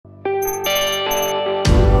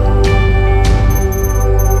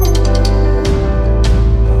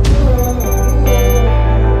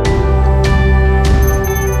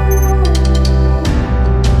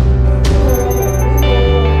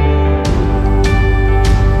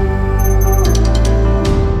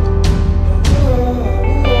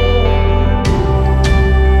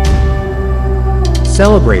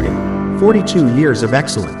celebrating 42 years of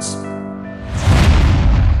excellence.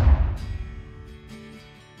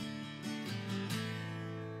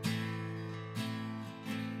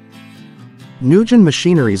 NuGEN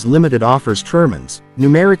Machineries Ltd offers Trimans,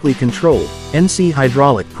 numerically controlled, NC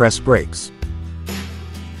hydraulic press brakes.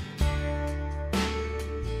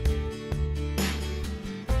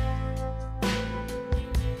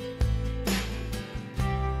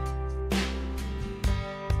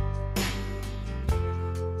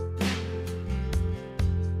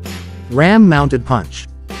 Ram-mounted punch.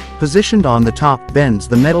 Positioned on the top bends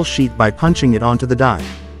the metal sheet by punching it onto the die.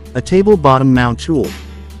 A table bottom mount tool.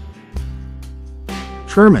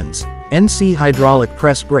 Trimans NC hydraulic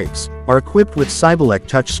press brakes are equipped with Cyberlek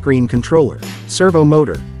touchscreen controller, servo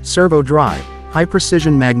motor, servo drive,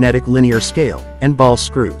 high-precision magnetic linear scale, and ball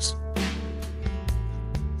screws.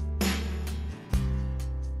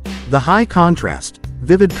 The high-contrast,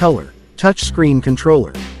 vivid color, touchscreen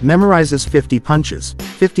controller memorizes 50 punches,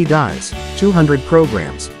 50 dies, 200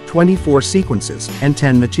 programs, 24 sequences, and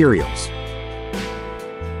 10 materials.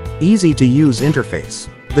 Easy-to-use interface.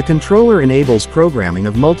 The controller enables programming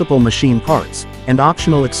of multiple machine parts and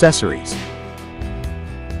optional accessories.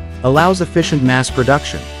 Allows efficient mass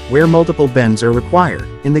production, where multiple bends are required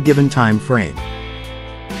in the given time frame.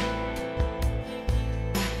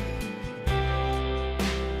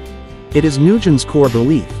 It is NuGEN's core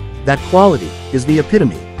belief that quality is the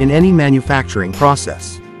epitome in any manufacturing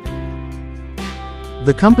process.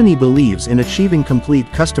 The company believes in achieving complete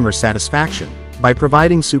customer satisfaction by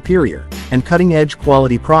providing superior and cutting-edge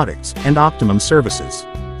quality products and optimum services.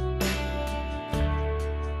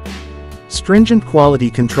 Stringent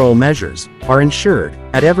quality control measures are ensured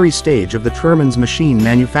at every stage of the Trimans machine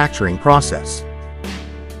manufacturing process.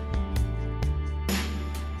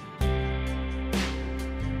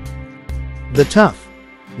 The tough,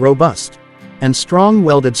 robust, and strong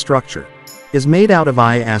welded structure is made out of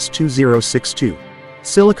IS 2062,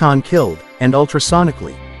 silicon-killed and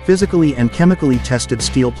ultrasonically, physically and chemically tested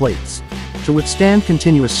steel plates to withstand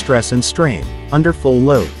continuous stress and strain under full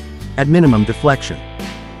load at minimum deflection.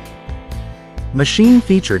 Machine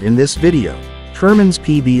featured in this video, Trimans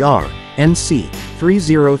PBR NC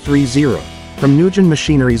 3030 from NuGEN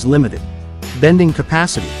Machineries Ltd. Bending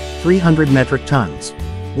capacity 300 metric tons.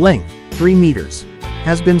 Length 3 meters.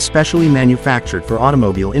 Has been specially manufactured for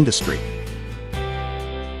automobile industry.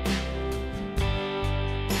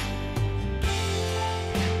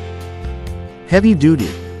 Heavy-duty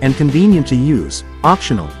and convenient to use,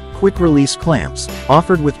 optional, quick-release clamps,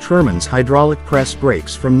 offered with Trimans hydraulic press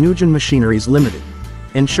brakes from NuGEN Machineries Ltd.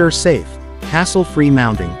 Ensure safe, hassle-free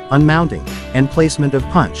mounting, unmounting, and placement of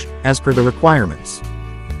punch, as per the requirements.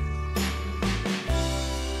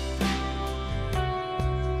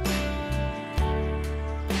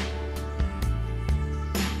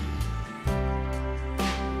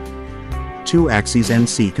 Two-axis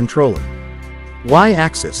NC controller.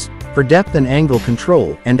 Y-axis for depth and angle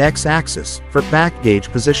control and X-axis for back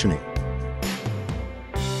gauge positioning.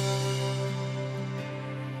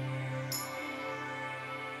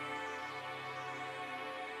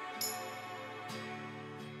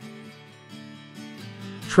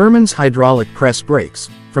 Trimans hydraulic press brakes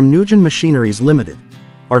from NuGEN Machineries Ltd.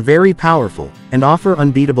 are very powerful and offer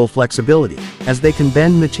unbeatable flexibility, as they can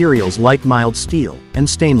bend materials like mild steel and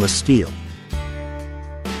stainless steel.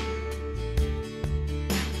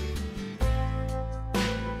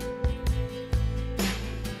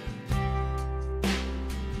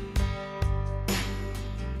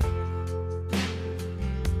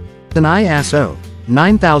 An ISO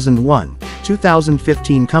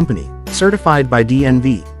 9001-2015 company, certified by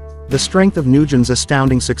DNV. The strength of NuGEN's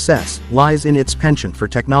astounding success lies in its penchant for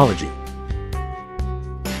technology.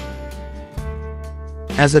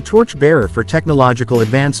 As a torchbearer for technological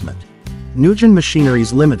advancement, NuGEN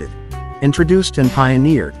Machineries Ltd. Introduced and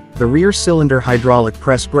pioneered the rear cylinder hydraulic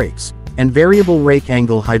press brakes and variable rake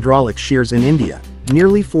angle hydraulic shears in India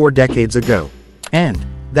nearly 4 decades ago, and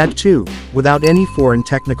that too, without any foreign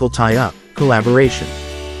technical tie-up, collaboration.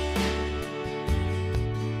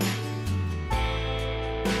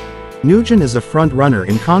 NuGEN is a front-runner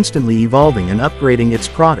in constantly evolving and upgrading its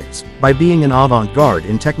products by being an avant-garde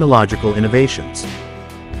in technological innovations.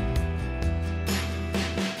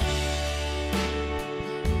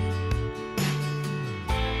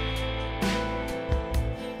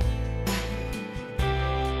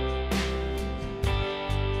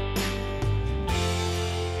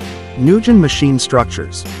 NuGEN machine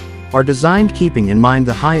structures are designed keeping in mind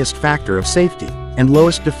the highest factor of safety and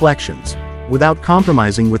lowest deflections, without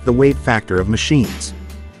compromising with the weight factor of machines.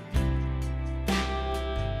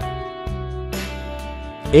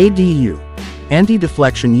 ADU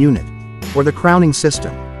anti-deflection unit, or the crowning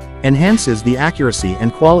system, enhances the accuracy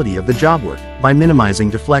and quality of the job work by minimizing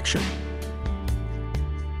deflection.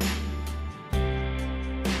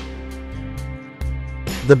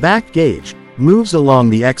 The back gauge moves along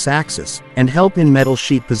the x-axis and help in metal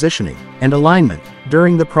sheet positioning and alignment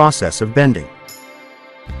during the process of bending.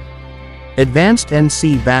 Advanced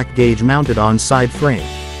NC back gauge mounted on side frame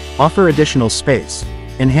offer additional space,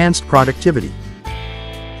 enhanced productivity.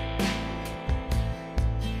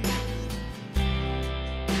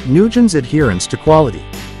 NuGEN's adherence to quality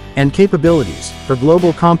and capabilities for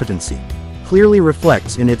global competency clearly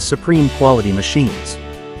reflects in its supreme quality machines.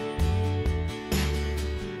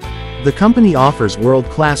 The company offers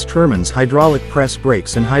world-class Trimans hydraulic press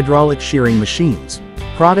brakes and hydraulic shearing machines,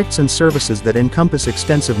 products and services that encompass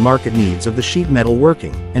extensive market needs of the sheet metal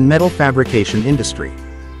working and metal fabrication industry,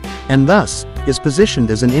 and thus is positioned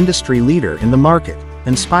as an industry leader in the market,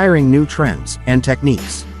 inspiring new trends and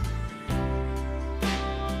techniques.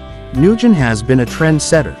 NuGEN has been a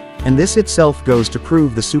trendsetter, and this itself goes to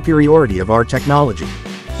prove the superiority of our technology,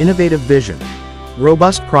 innovative vision,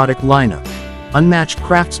 robust product lineup, unmatched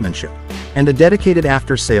craftsmanship, and a dedicated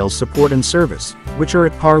after-sales support and service, which are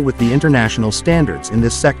at par with the international standards in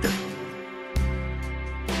this sector.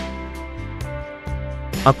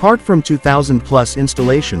 Apart from 2,000+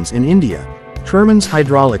 installations in India, Trimans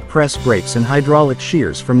hydraulic press brakes and hydraulic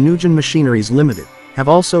shears from NuGEN Machineries Ltd have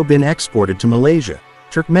also been exported to Malaysia,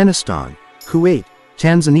 Turkmenistan, Kuwait,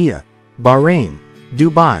 Tanzania, Bahrain,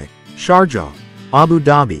 Dubai, Sharjah, Abu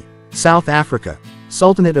Dhabi, South Africa,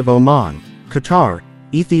 Sultanate of Oman, Qatar,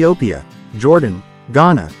 Ethiopia, Jordan,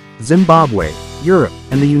 Ghana, Zimbabwe, Europe,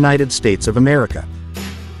 and the United States of America.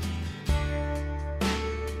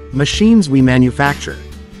 Machines we manufacture: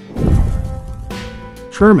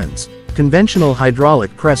 Trimans, conventional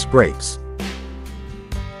hydraulic press brakes.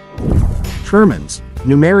 Trimans,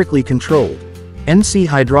 numerically controlled, NC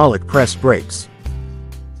hydraulic press brakes.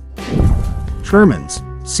 Trimans,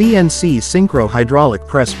 CNC Synchro hydraulic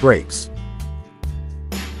press brakes.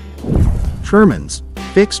 Trimans,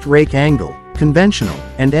 fixed rake angle, conventional,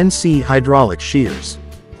 and NC hydraulic shears.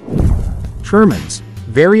 Trimans,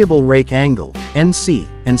 variable rake angle, NC,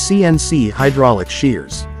 and CNC hydraulic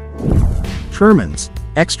shears. Trimans,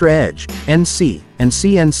 extra edge, NC, and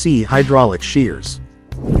CNC hydraulic shears.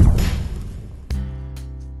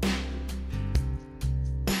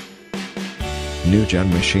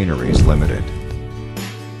 NuGEN Machineries Ltd.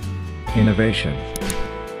 Innovation,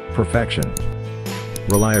 perfection,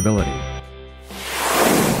 reliability.